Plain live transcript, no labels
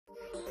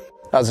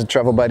How's it,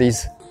 travel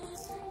buddies?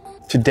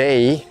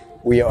 Today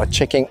we are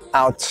checking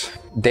out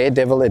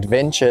Daredevil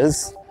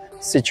Adventures,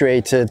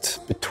 situated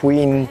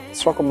between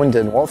Swakopmund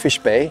and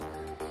Walfish Bay,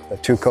 the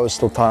two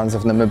coastal towns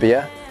of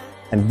Namibia.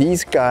 And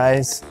these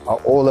guys are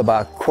all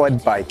about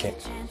quad biking.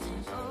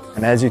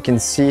 And as you can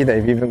see,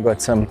 they've even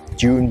got some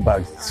dune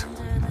buggies.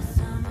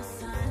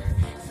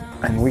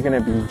 And we're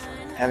going to be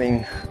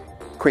having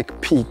a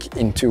quick peek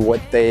into what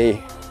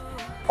they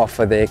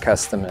offer their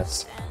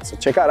customers. So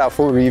check out our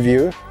full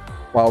review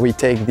while we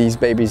take these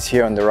babies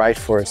here on the right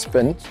for a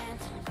spin.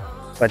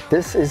 But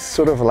this is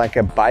sort of like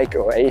a bike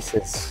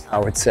oasis, I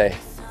would say.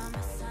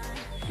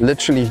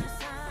 Literally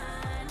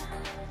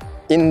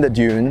in the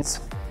dunes,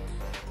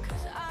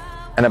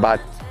 and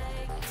about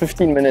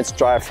 15 minutes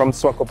drive from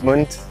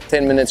Swakopmund,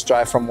 10 minutes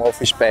drive from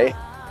Walfish Bay.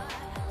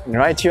 And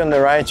right here on the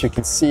right, you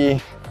can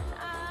see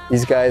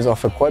these guys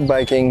offer quad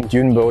biking,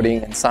 dune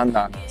boarding, and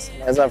sundowners.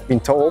 As I've been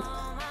told,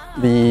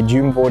 the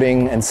dune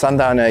boarding and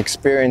sundowner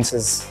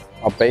experiences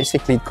are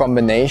basically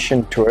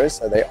combination tours,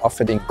 so they're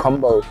offered in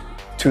combo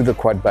to the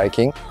quad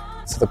biking.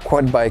 So the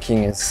quad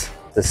biking is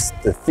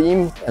the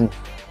theme and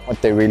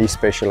what they really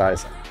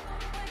specialize in.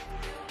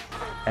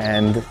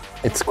 And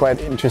it's quite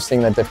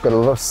interesting that they've got a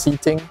lot of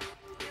seating.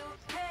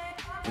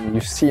 And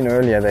you've seen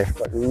earlier they've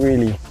got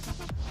really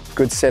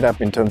good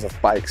setup in terms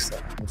of bikes. So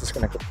I'm just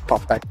going to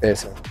pop back there.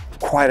 So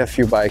quite a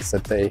few bikes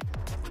that they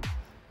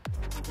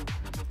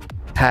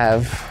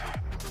have.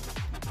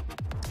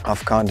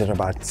 I've counted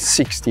about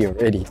 60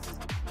 already.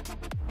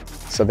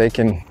 So they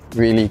can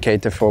really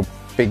cater for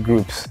big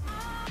groups.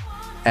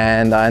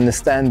 And I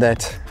understand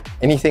that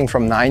anything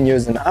from 9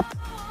 years and up,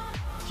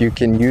 you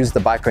can use the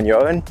bike on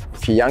your own.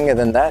 If you're younger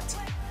than that,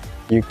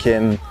 you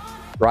can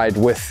ride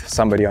with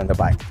somebody on the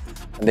bike.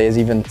 And there's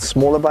even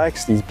smaller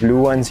bikes, these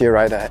blue ones here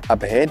right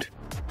up ahead,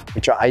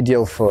 which are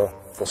ideal for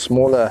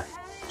smaller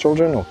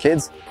children or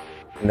kids.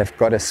 And they've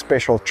got a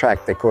special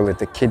track, they call it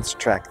the kids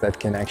track, that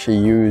can actually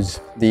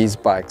use these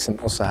bikes and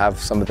also have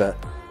some of the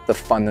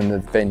fun and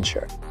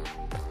adventure.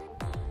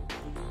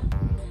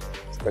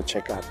 Let's go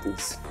check out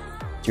these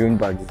dune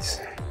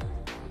buggies.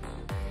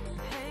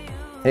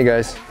 Hey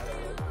guys.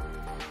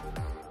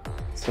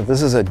 So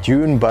this is a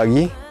dune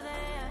buggy.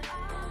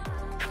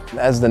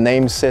 As the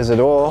name says it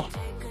all,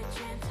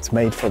 it's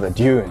made for the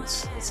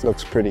dunes. This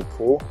looks pretty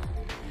cool.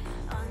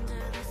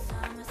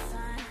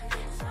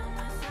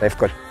 They've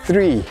got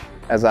 3,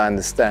 as I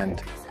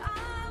understand,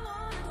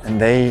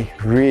 and they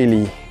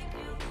really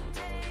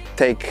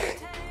take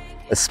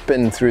a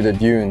spin through the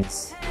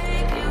dunes.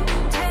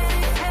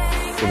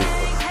 Pretty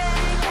cool.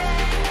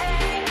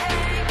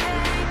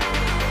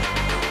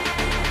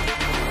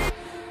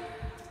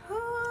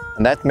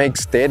 And that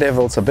makes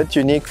Daredevils a bit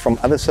unique from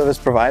other service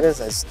providers,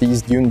 as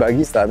these dune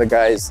buggies, the other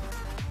guys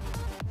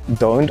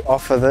don't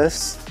offer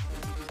this.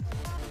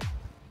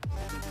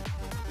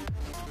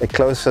 They're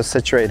closer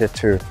situated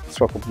to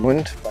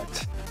Swakopmund,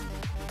 but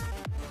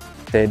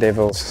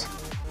Daredevils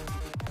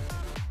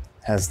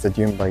has the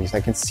dune buggies. I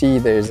can see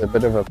there's a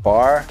bit of a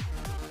bar,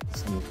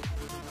 some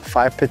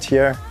fire pit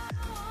here.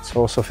 It's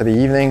also for the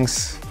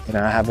evenings. You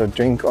know, have a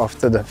drink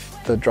after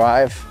the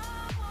drive,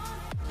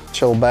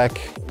 chill back,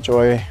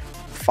 enjoy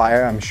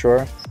fire, I'm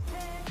sure.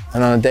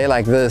 And on a day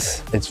like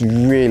this, it's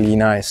really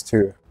nice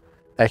to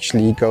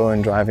actually go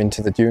and drive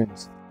into the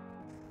dunes.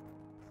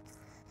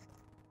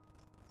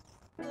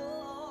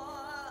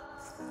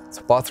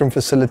 So bathroom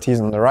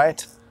facilities on the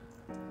right.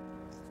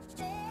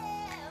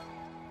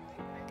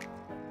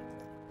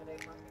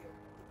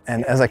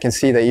 And as I can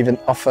see, they even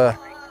offer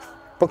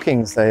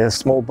bookings. They have a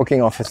small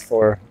booking office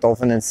for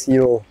dolphin and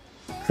seal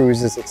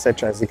cruises,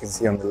 etc., as you can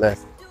see on the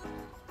left.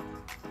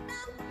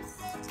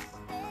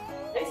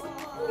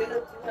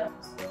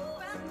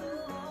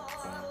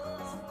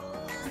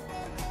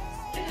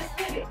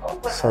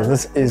 So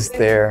this is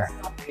their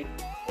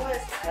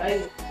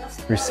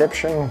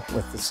reception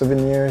with the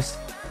souvenirs.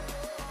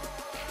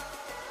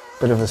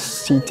 Bit of a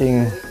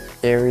seating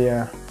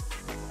area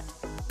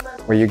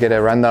where you get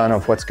a rundown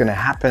of what's going to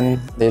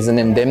happen. There's an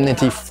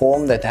indemnity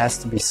form that has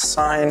to be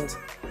signed.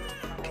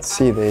 You can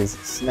see there's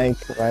a snake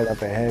right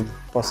up ahead,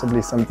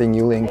 possibly something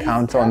you'll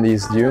encounter on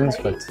these dunes,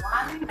 but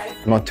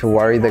not to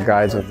worry, the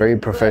guides are very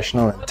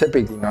professional and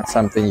typically not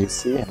something you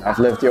see. And I've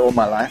lived here all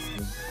my life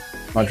and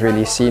not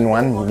really seen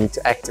one. You need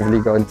to actively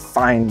go and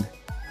find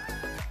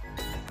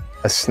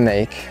a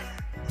snake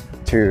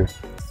to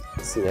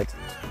see it.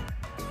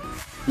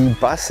 The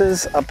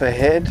buses up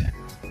ahead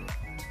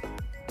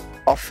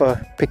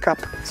offer pickup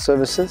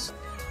services.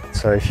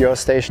 So if you're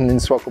stationed in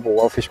Swakopmund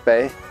or Walfish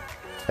Bay,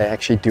 they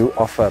actually do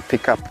offer a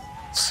pickup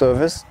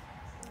service.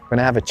 I'm going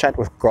to have a chat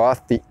with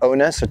Garth, the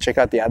owner, so check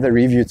out the other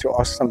review to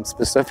ask some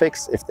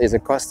specifics, if there's a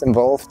cost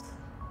involved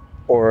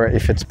or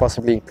if it's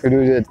possibly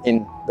included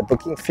in the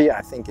booking fee.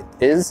 I think it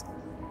is.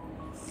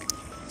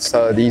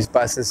 So these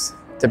buses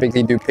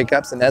typically do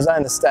pickups, and as I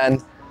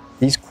understand,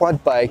 these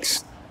quad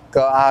bikes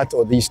go out,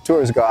 or these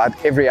tours go out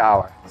every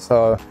hour.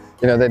 So,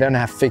 you know, they don't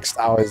have fixed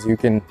hours. You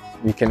can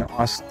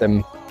ask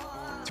them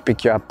to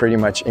pick you up pretty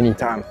much any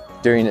time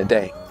during the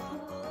day.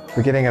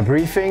 We're getting a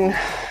briefing,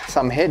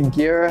 some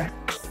headgear,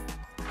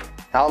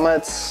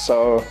 helmets,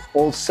 so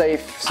all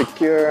safe,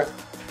 secure.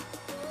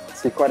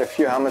 See quite a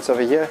few helmets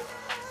over here.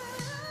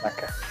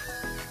 Okay.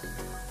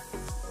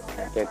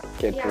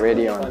 Get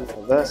ready on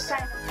for this.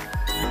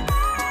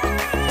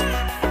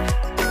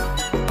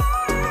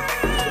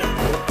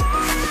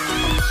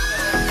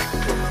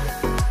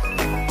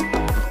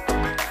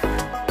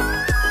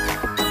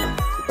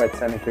 Quite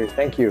sanitary.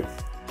 Thank you.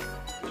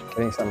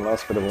 Getting some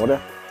loss for the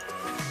water.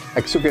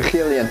 Ek soek 'n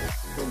geel een.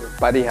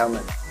 Buddy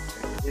helmet.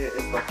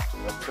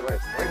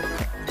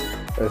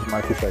 There's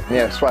Marky's right.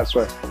 Yeah, swat.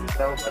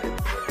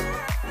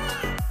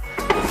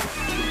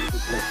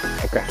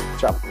 Okay,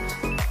 jump.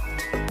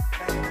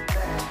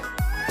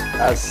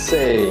 I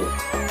say,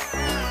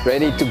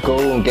 ready to go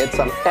and get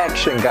some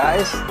action,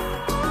 guys.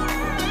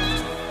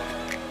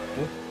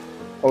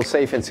 All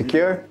safe and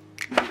secure.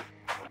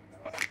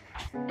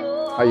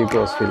 How are you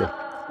girls feeling?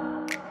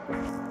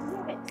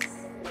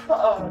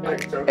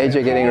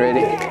 AJ getting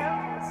ready.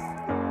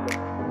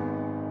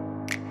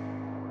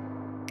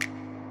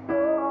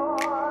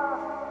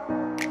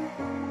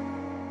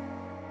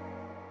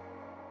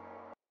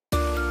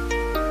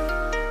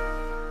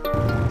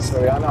 So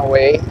we're on our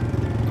way,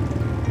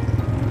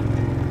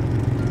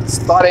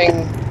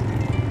 starting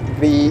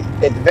the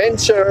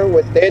adventure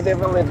with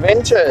Daredevil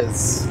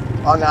Adventures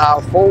on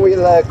our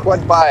four-wheeler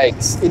quad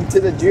bikes. Into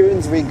the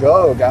dunes we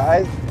go,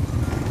 guys.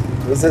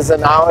 This is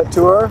an hour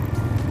tour.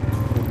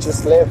 We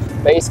just left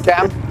base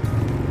camp.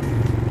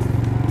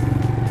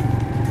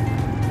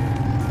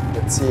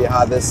 Let's see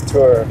how this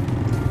tour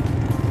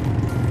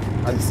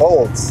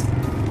unfolds.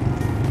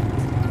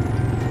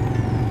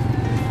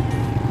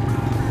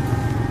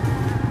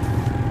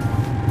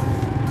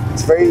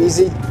 It's very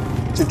easy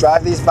to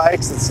drive these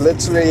bikes. It's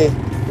literally,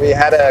 we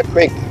had a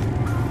quick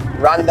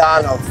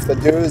rundown of the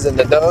do's and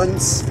the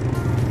don'ts.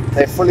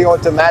 They're fully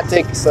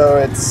automatic, so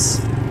it's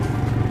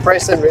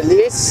press and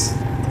release,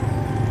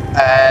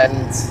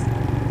 and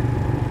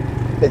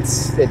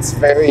it's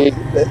very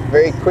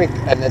quick,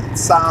 and it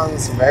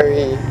sounds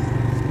very,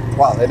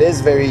 well, it is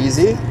very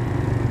easy.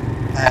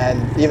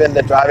 And even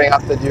the driving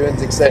up the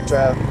dunes,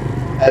 etc.,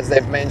 as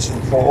they've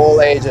mentioned, for all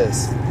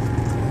ages.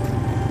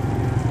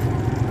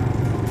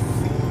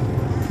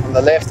 On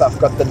the left I've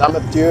got the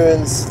Namibia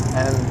dunes,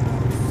 and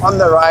on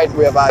the right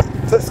we're about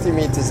 50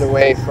 meters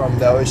away from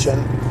the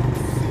ocean.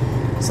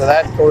 So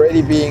that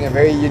already being a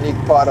very unique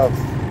part of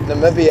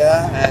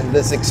Namibia, and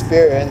this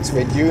experience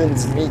where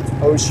dunes meet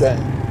ocean.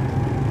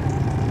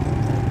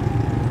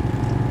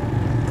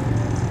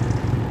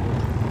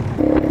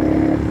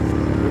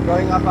 We're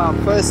going up our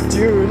first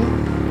dune,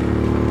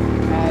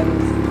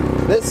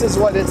 and this is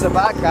what it's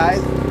about,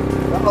 guys.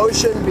 The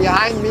ocean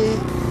behind me.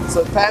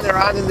 So pan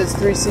around in this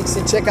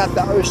 360, check out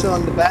the ocean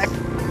on the back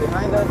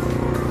behind us.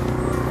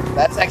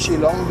 That's actually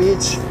Long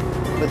Beach,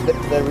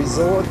 the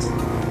resort.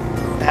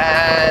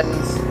 And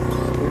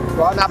we've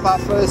gone up our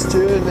first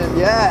dune, and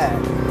yeah,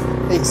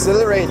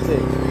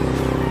 exhilarating.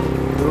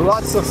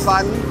 Lots of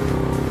fun.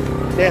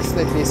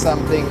 Definitely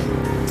something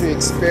to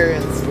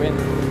experience when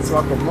in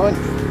Swakopmund.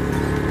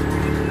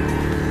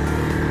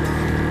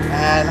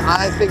 And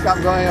I think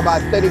I'm going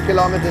about 30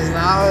 kilometers an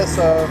hour,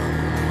 so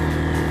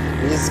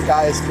these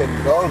guys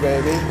can go,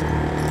 baby.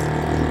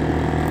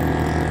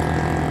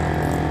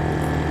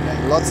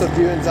 And lots of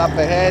dunes up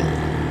ahead,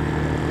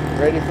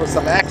 ready for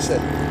some action.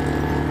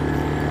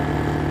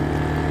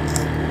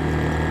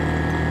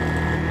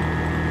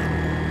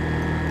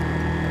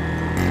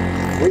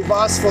 We've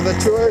asked for the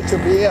tour to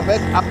be a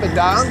bit up and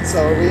down,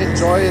 so we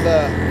enjoy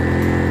the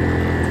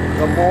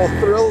more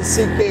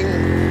thrill-seeking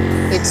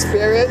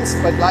experience.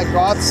 But like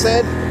God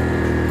said,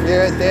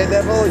 here at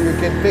Daredevil, you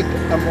can pick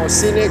a more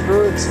scenic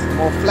route,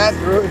 more flat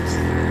route,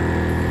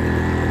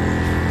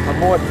 a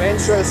more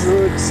adventurous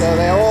route, so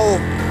they're all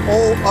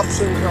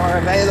options are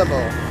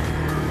available.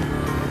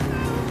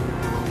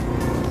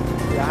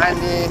 Behind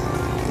me,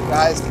 the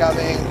guys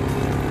coming.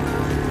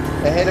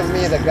 Ahead of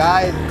me, the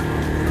guide.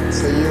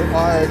 So you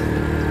are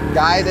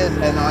guided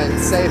and are in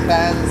safe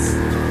hands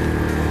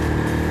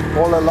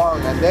all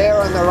along. And there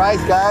on the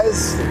right,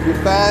 guys, if you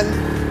pan,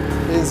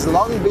 is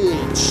Long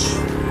Beach.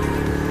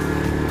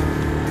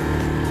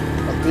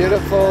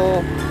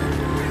 Beautiful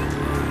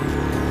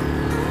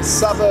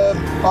suburb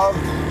of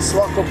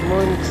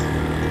Swakopmund,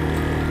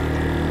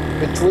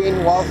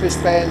 between Walfish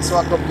Bay and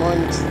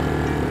Swakopmund,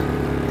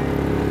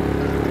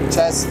 which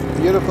has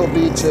beautiful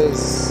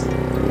beaches,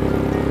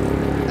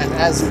 and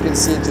as you can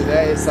see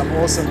today, some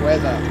awesome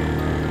weather.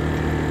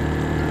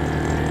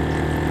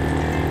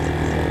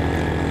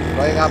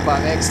 Going up our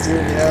next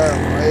dune here,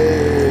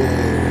 way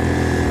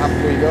up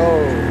we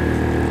go,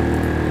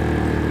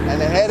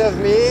 and ahead of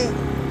me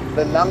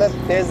the Namib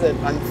Desert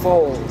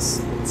unfolds.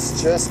 It's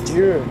just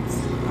dunes.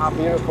 How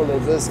beautiful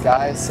is this,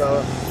 guys?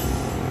 So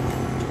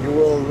you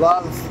will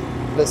love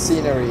the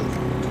scenery.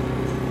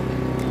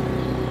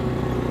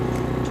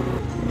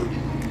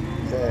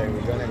 Okay,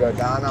 we're gonna go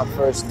down our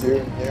first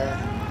dune here,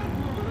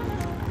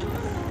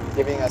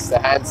 giving us the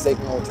hand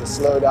signal to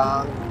slow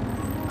down.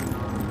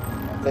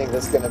 I think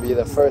this is gonna be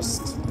the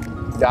first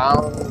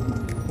down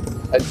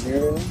a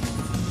dune.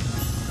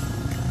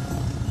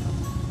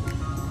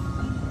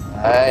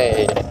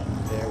 Hey,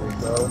 there we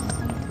go.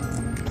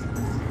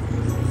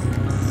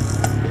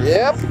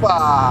 Yep,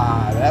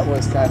 that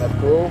was kind of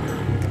cool.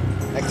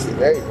 Actually,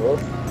 very cool.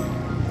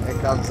 Here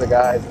comes the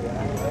guys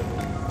behind us.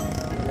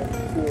 Let's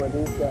see what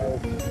these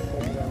guys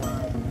checking them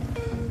out.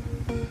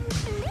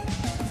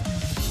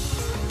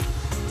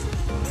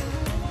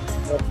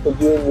 That's the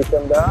dune we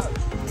come down.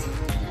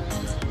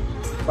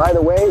 By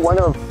the way, one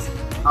of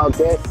our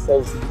guests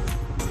says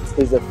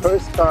is a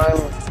first time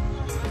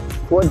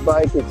quad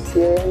bike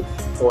experience,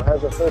 or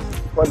has a first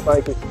quad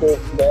bike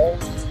experience today.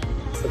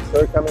 It's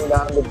her coming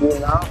down the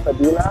dune now,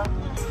 Fadila.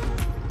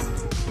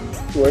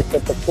 She works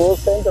at the call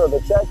center or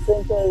the chat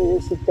center,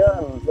 here she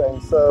comes.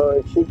 And so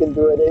if she can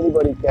do it,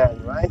 anybody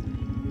can, right?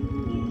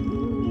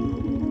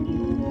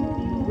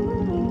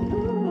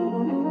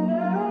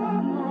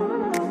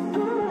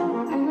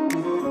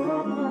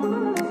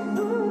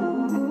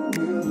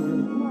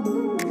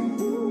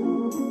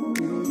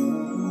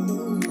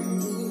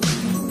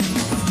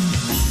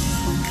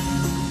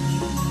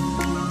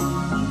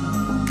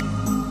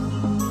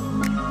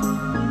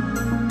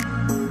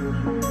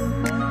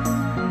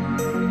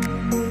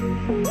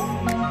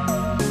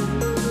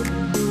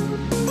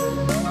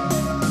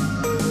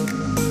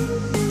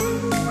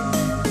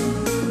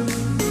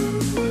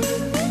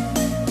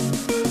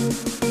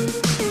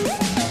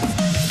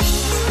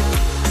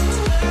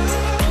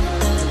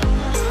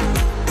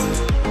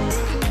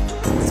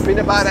 It's been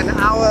about an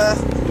hour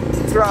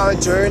through our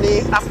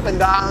journey, up and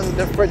down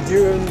different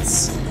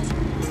dunes,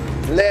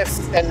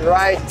 left and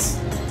right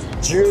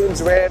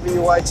dunes, wherever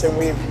you watch, and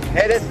we've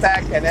headed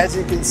back. And as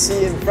you can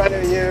see in front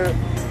of you,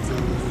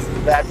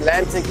 the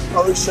Atlantic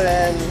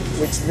Ocean,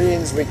 which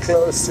means we're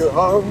close to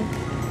home.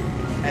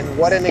 And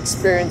what an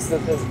experience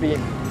that has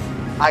been.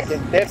 I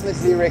can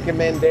definitely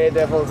recommend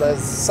Daredevil. There's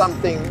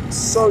something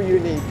so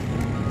unique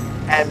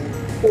and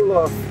full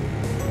of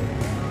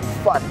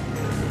fun.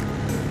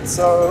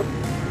 So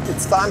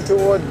it's time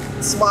toward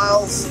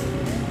smiles,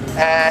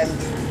 and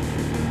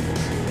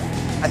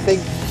I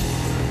think,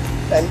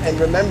 and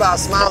remember, our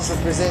smiles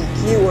represent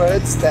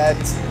keywords that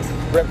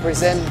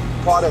represent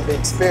part of the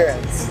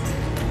experience.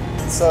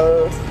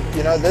 So,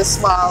 you know, this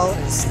smile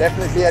is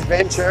definitely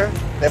adventure,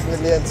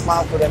 definitely a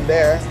smile for them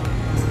there.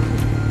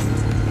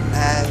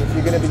 And if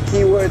you're going to be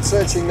keyword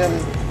searching them,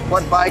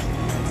 quad bike,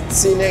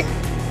 scenic,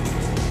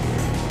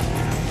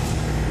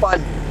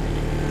 fun.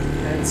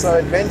 And so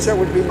adventure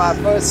would be my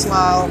first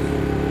smile.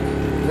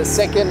 The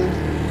second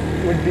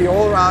would be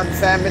all-round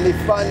family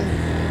fun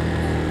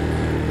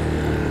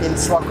in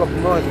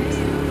Swakopmund.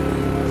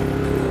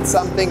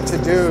 Something to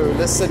do,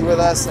 listed with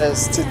us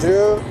as to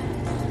do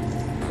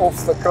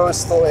off the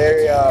coastal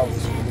area of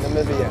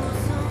Namibia.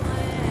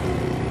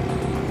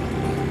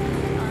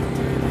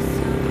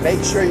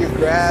 Make sure you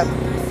grab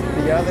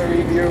the other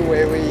review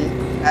where we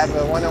have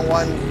a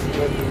one-on-one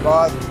with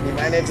Bob, the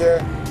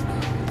manager,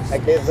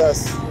 that gives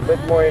us a bit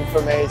more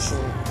information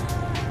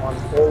on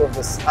all of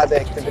the other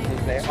activities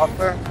they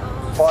offer,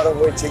 part of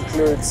which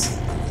includes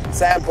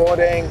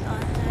sandboarding,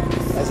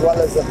 as well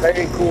as a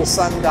very cool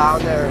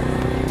sundowner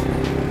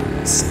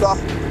stop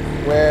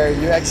where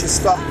you actually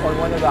stop on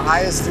one of the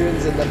highest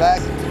dunes in the back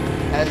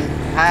and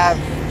have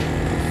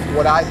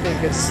what I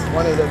think is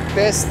one of the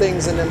best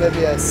things in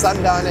Namibia, a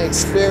sundowner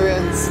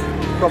experience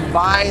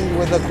combined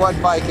with a quad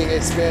biking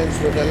experience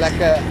with a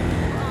lekker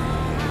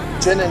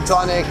gin and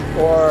tonic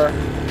or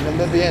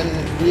Namibian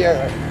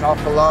beer,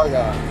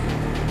 Kalfalaga.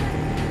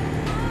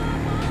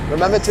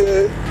 Remember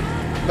to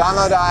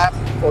download our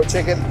app or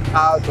check it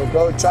out or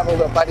go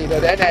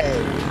TravelBuddy.na.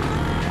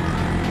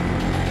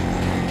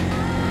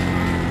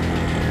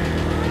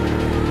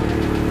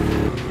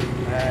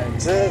 And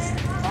just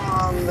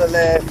on the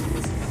left,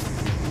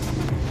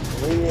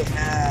 we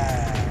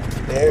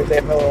have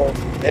Daredevil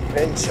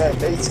Adventure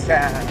Base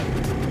Camp.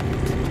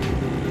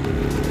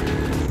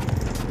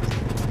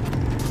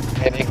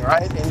 Heading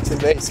right into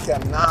base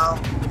camp now.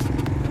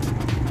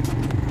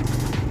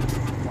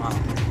 Wow.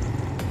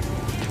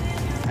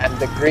 And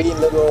the green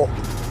little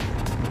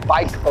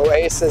bike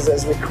oasis,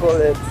 as we call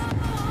it,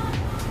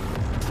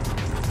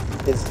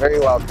 is very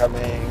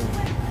welcoming.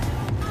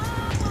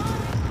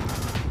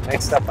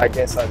 Next up, I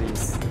guess, are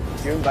these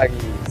dune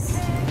buggies.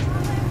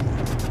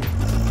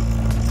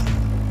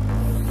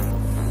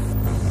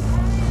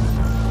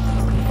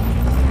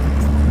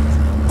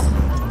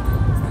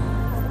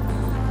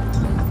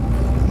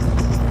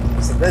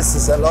 This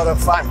is a lot of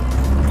fun.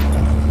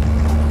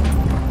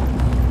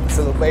 This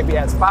little baby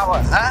has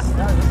power, huh?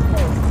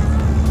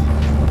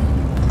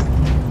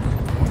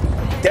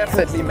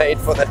 Definitely made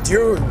for the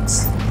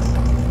dunes.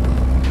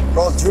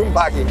 Called dune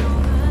buggy.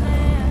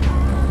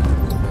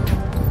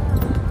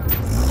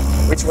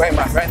 Which way,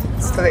 my friend?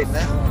 Straight,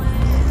 nah?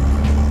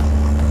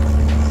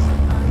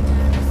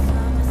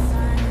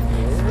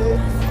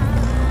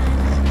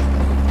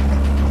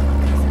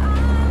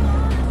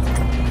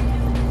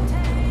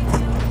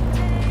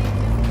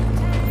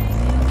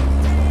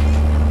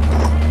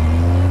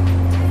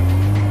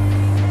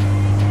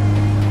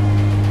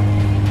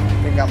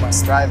 I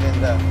must drive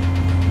in the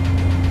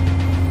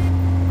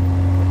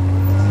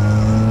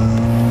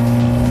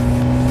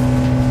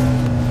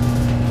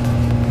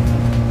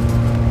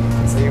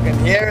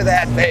hear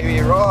that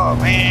baby roar,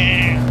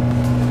 man.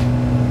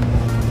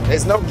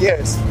 There's no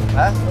gears,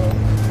 huh?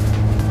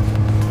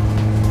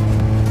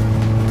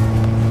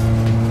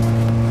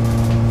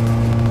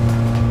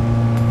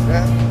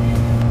 Yeah.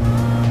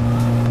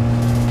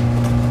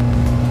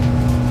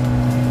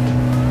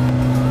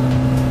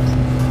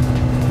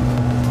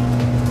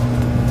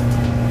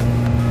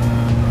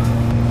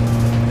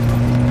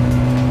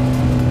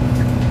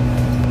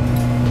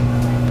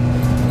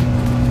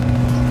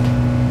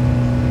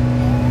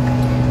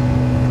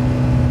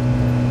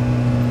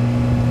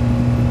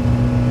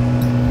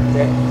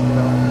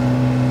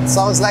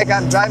 Sounds like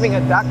I'm driving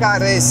a Dakar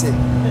racing.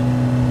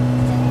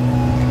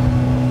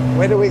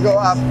 Where do we go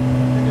up?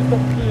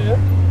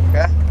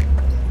 Okay.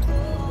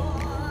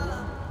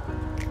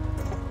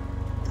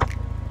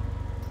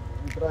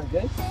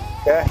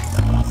 Okay.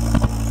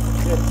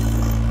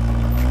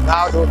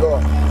 Now to go.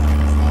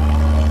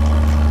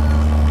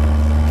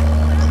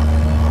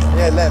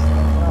 Yeah, left.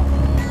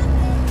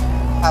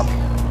 Up.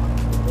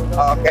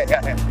 Oh, okay,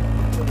 yeah.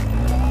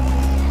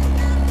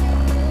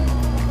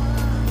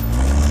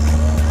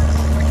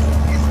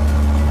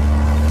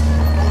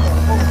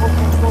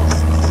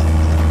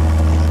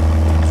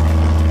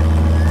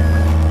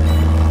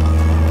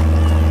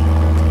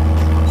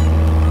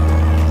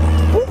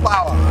 Full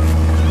power.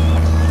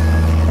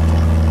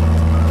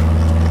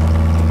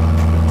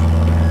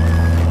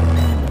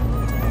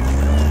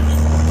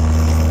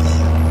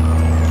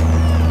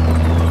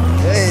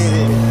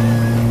 Hey.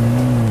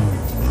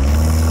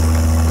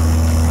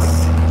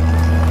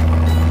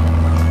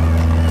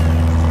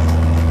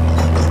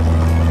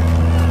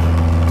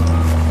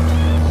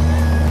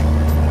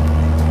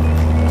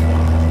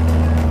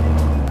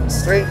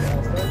 Straight.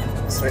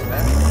 Straight,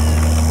 man.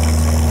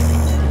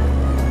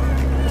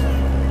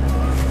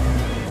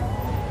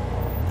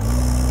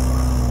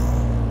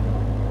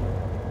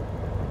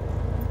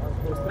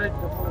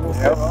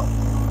 Yep.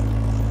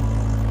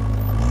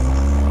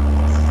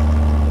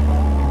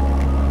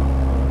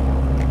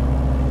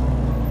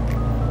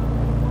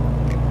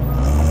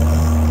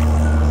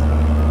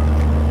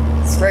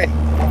 Straight.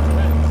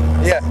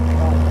 Yeah.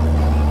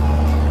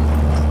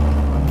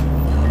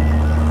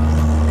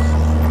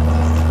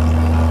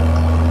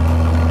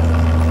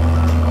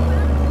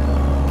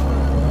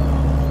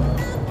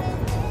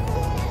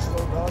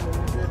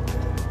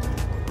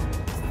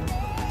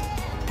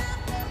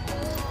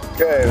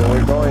 Okay,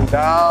 we're going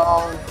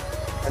down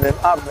and then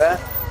up there.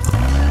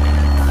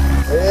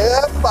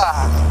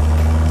 Yeppa!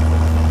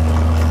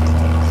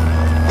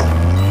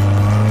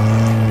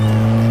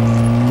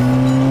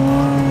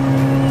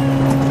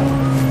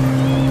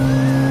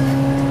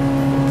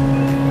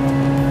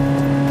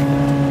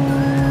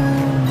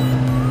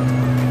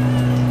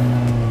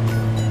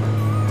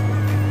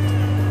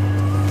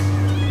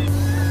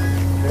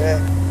 Okay.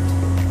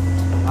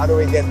 How do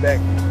we get back?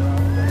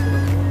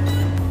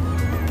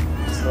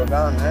 Slow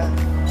down, eh?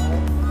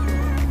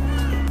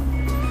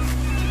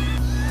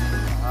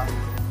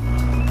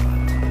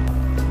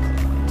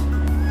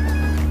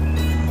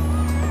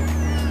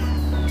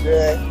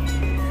 Okay.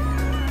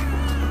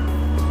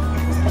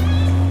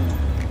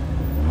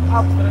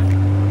 Up.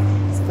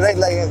 Straight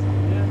like it.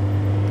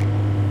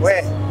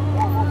 Where?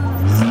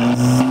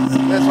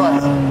 This one.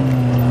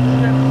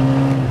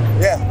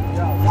 Yeah.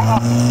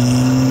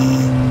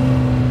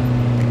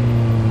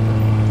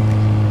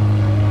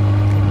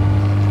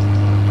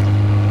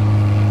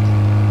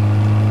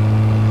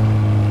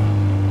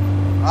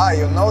 Ah,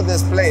 you know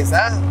this place,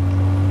 huh?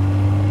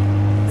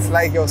 It's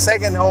like your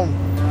second home.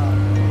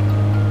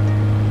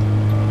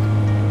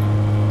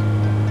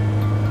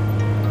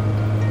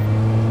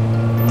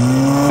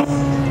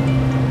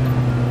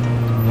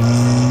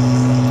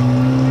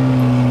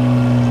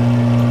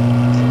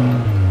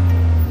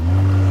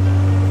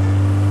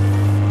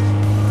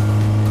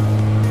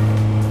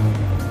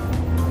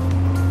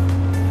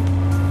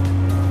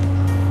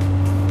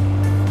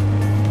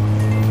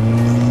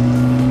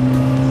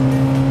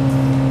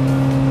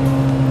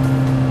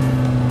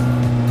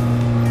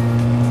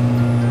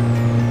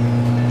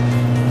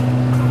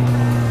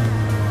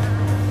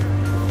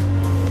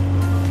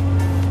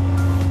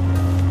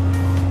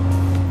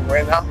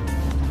 Where now?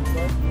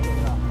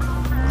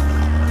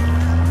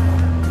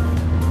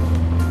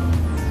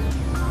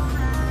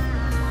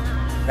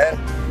 Then?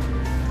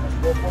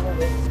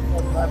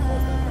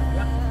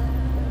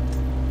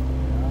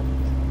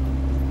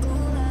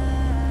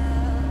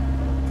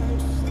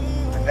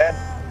 And then?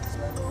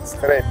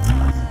 Straight.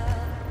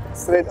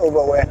 Straight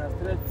over where?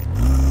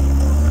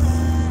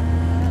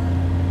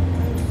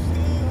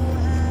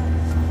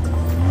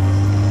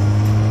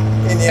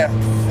 In here.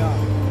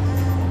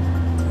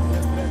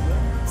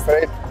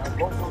 Straight.